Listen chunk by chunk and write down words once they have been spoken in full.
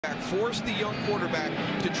Force the young quarterback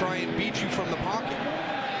to try and beat you from the pocket.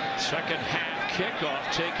 Second half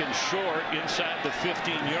kickoff taken short inside the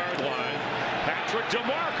 15-yard line. Patrick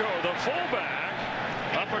DeMarco, the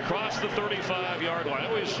fullback, up across the 35-yard line.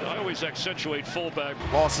 I always accentuate fullback.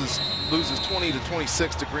 Loses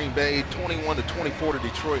 20-26 to Green Bay, 21-24 to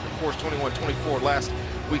Detroit, and of course 21-24 last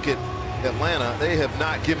week at Atlanta. They have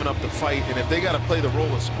not given up the fight, and if they got to play the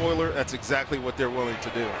role of spoiler, that's exactly what they're willing to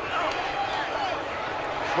do.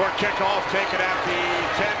 Short kickoff taken at the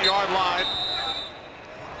 10-yard line.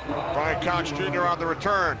 Brian Cox Jr. on the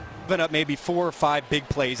return. Been up maybe 4 or 5 big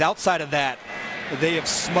plays. Outside of that, they have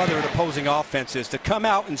smothered opposing offenses. To come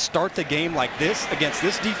out and start the game like this against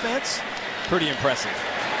this defense, pretty impressive.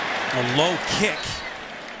 A low kick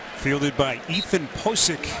fielded by Ethan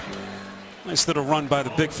Posick. Nice little run by the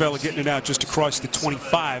big fella, getting it out just across the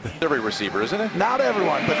 25. Every receiver, isn't it? Not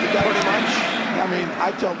everyone, but the guy pretty much. I mean, I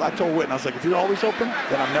told Whitten, I was like, if you're always open,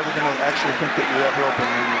 then I'm never going to actually think that you're ever open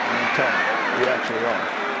when you tell me you actually are.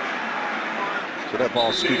 So that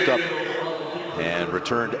ball scooped up and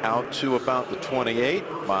returned out to about the 28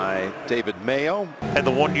 by David Mayo. Had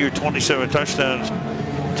the 1 year 27 touchdowns,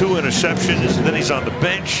 2 interceptions, and then he's on the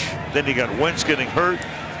bench. Then you got Wentz getting hurt.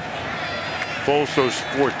 Foles throws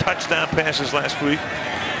 4 touchdown passes last week.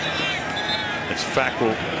 It's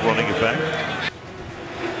Fackrell running it back.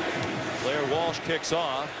 Blair Walsh kicks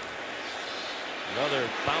off. Another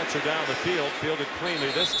bouncer down the field, fielded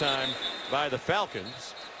cleanly this time by the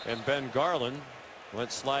Falcons. And Ben Garland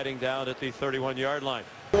went sliding down at the 31-yard line.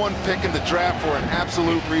 One pick in the draft for an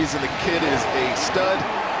absolute reason. The kid is a stud.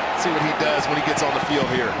 See what he does when he gets on the field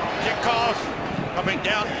here. Kickoff coming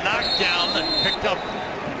down, knocked down, and picked up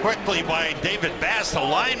quickly by David Bass, the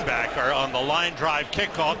linebacker, on the line drive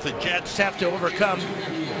kickoff. The Jets have to overcome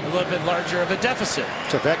a little bit larger of a deficit.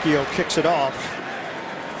 Tavecchio kicks it off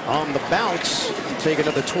on the bounce, taken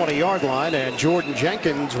to the 20-yard line, and Jordan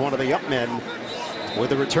Jenkins, one of the up men,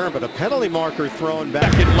 with a return, but a penalty marker thrown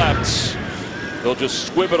back. Second left. They'll just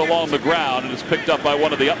squib it along the ground, and it's picked up by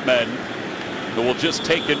one of the up men who will just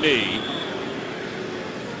take a knee.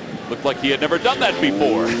 Looked like he had never done that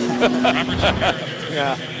before.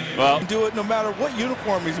 Yeah. Well, do it no matter what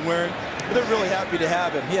uniform he's wearing. They're really happy to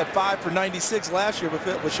have him. He had 5 for 96 last year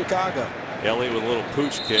with Chicago. Elliott with a little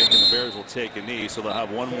pooch kick, and the Bears will take a knee, so they'll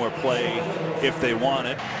have one more play if they want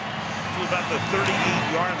it. To about the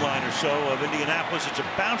 38-yard line or so of Indianapolis. It's a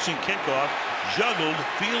bouncing kickoff, juggled,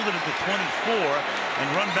 fielded at the 24,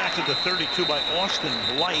 and run back to the 32 by Austin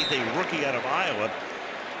Blythe, a rookie out of Iowa,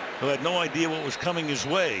 who had no idea what was coming his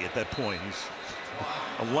way at that point. He's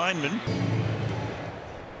a lineman.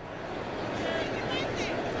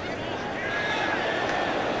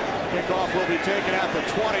 kickoff will be taken at the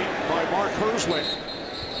 20 by Mark Herswick.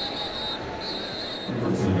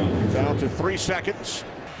 Down to 3 seconds.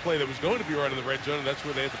 Play that was going to be right in the red zone, and that's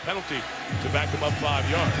where they had the penalty to back them up 5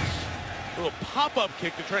 yards. A little pop-up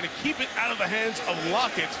kick to try to keep it out of the hands of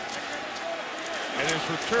Lockett. And it's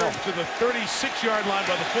returned to the 36-yard line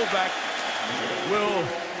by the fullback, Will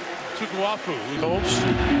Tukuafu. Colts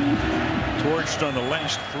torched on the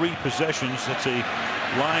last 3 possessions. That's a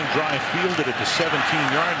line drive fielded at the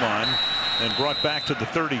 17-yard line and brought back to the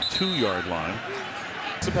 32-yard line.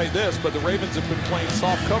 Anticipate this, but the Ravens have been playing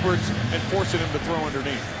soft coverage and forcing him to throw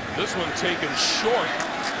underneath. This one taken short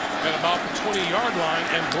at about the 20-yard line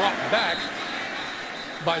and brought back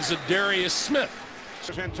by Zadarius Smith. This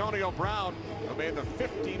is Antonio Brown, who made the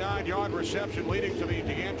 59-yard reception leading to the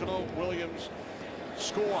D'Angelo Williams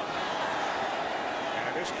score.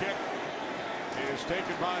 And this kick is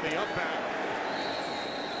taken by the up back.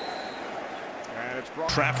 And it's brought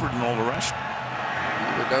Trafford and all the rest.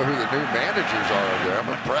 You know who the new managers are over there. I'm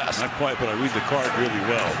impressed. Not quite, but I read the card really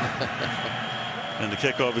well. And the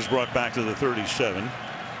kickoff is brought back to the 37.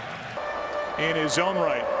 In his own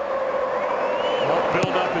right. Helped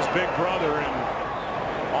build up his big brother,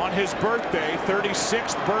 and on his birthday,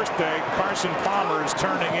 36th birthday, Carson Palmer is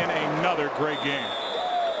turning in another great game.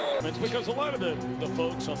 It's because a lot of the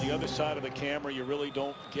folks on the other side of the camera you really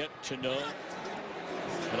don't get to know.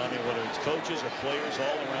 But I mean, whether it's coaches or players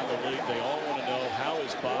all around the league, they all want to know, how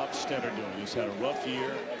is Bob Stenner doing? He's had a rough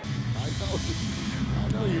year.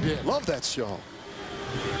 I know you did. Love that show.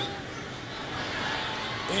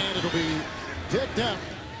 And it'll be picked up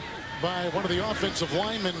by one of the offensive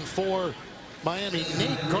linemen for Miami,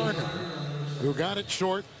 Nate Garner, who got it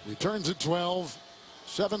short, returns at 12,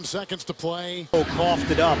 7 seconds to play. Coughed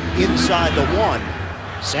it up inside the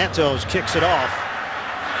 1. Santos kicks it off.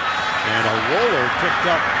 And a roller picked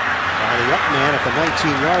up by the up man at the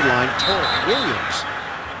 19-yard line, Turk Williams.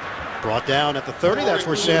 Brought down at the 30. That's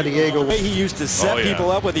where San Diego. He used to set people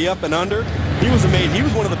up with the up and under. He was amazing. He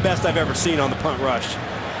was one of the best I've ever seen on the punt rush.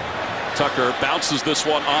 Tucker bounces this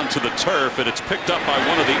one onto the turf, and it's picked up by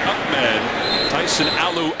one of the up men, Tyson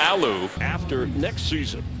Alu. After next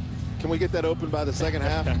season. Can we get that open by the second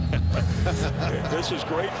half? This is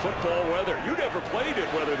great football weather. You never played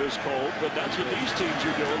in weather this cold, but that's what these teams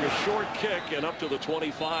are doing. A short kick and up to the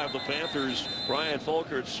 25. The Panthers, Brian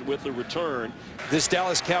Folkerts with the return. This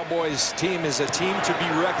Dallas Cowboys team is a team to be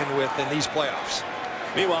reckoned with in these playoffs.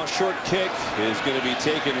 Meanwhile, short kick is going to be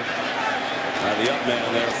taken by the up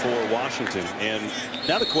man there for Washington. And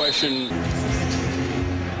now the question.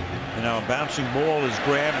 And now a bouncing ball is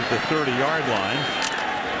grabbed at the 30-yard line.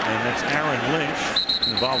 And that's Aaron Lynch,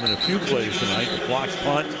 involved in a few plays tonight. The blocked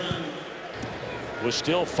punt. With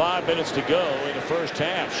still 5 minutes to go in the first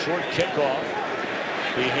half. Short kickoff.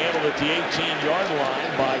 Be handled at the 18-yard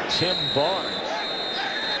line by Tim Barnes.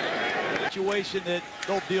 Situation that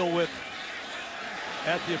they'll deal with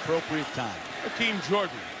at the appropriate time. Hakeem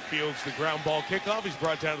Jordan fields the ground ball kickoff. He's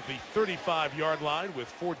brought down to the 35-yard line with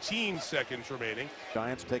 14 seconds remaining.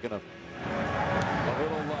 Giants taking a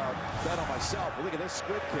little bet on myself. Look at this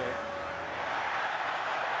squib kick.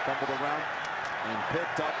 Fumbled around and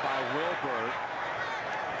picked up by Wilbur,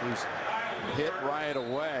 who's hit right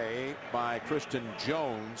away by Christian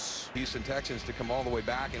Jones. Houston Texans to come all the way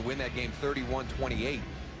back and win that game 31-28.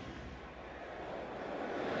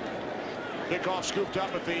 Kickoff scooped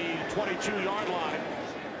up at the 22-yard line.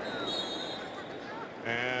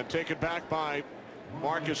 And taken back by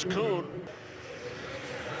Marcus Kuhn.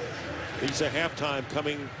 He's a halftime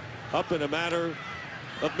coming up in a matter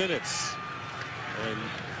of minutes. And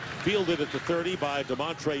fielded at the 30 by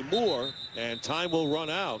DeMontre Moore. And time will run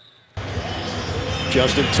out.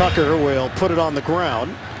 Justin Tucker will put it on the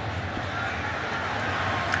ground.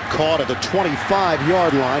 Caught at the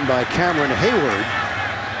 25-yard line by Cameron Hayward.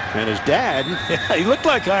 And his dad. Yeah, he looked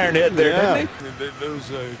like Ironhead there, didn't he?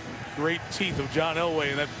 Those great teeth of John Elway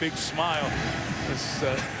and that big smile.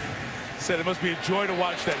 Said it must be a joy to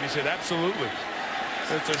watch that. And he said, absolutely.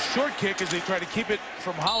 It's a short kick as they try to keep it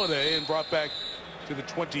from Holiday and brought back to the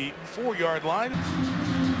 24-yard line.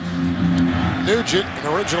 Nugent,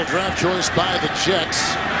 an original draft choice by the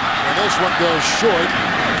Jets. And this one goes short.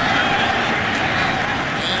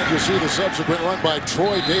 And you see the subsequent run by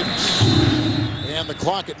Troy Davis. And the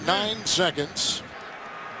clock at 9 seconds.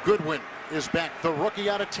 Goodwin is back, the rookie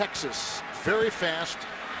out of Texas. Very fast.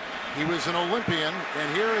 He was an Olympian,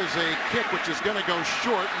 and here is a kick which is going to go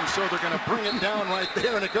short, and so they're going to bring it down right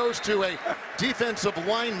there, and it goes to a defensive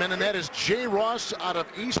lineman, and that is Jay Ross out of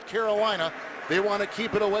East Carolina. They want to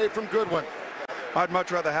keep it away from Goodwin. I'd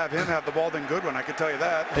much rather have him have the ball than Goodwin, I can tell you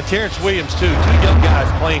that. And Terrence Williams, too. Two young guys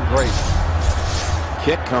playing great.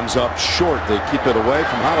 Kick comes up short. They keep it away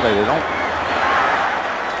from Holiday. They don't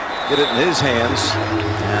get it in his hands,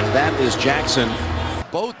 and that is Jackson.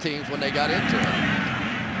 Both teams when they got into it.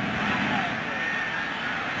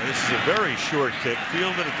 This is a very short kick,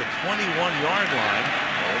 fielded at the 21-yard line.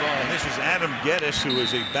 And this is Adam Geddes, who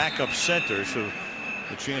is a backup center, so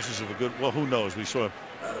the chances of a good, well, who knows? We saw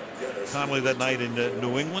Connolly that night in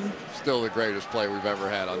New England. Still the greatest play we've ever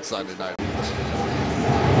had on Sunday night.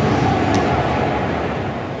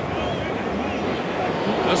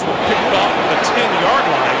 This one picked off at the 10-yard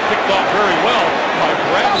line. Picked off very well by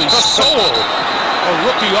Bradley Sowell, a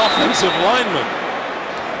rookie offensive lineman.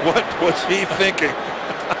 What was he thinking?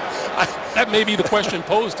 That may be the question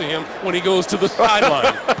posed to him when he goes to the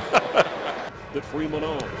sideline. That Freeman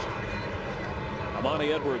owns.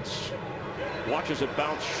 Amani Edwards watches it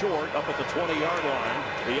bounce short up at the 20-yard line.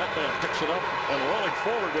 The up man picks it up and rolling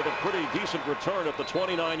forward with a pretty decent return at the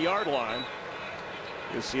 29-yard line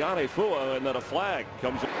is Sione Fua, and then a flag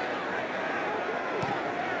comes.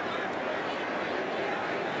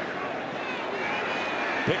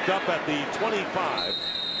 Picked up at the 25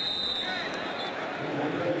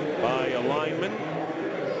 by a lineman.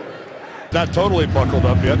 Not totally buckled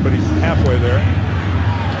up yet, but he's halfway there.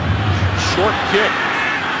 Short kick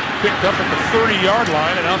picked up at the 30-yard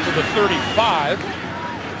line and out to the 35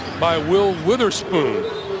 by Will Witherspoon.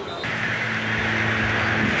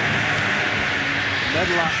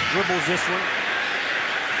 Medlock dribbles this one.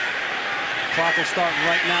 Clock will start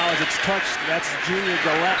right now as it's touched. That's Junior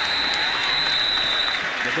Gillette.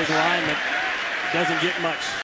 The big lineman doesn't get much.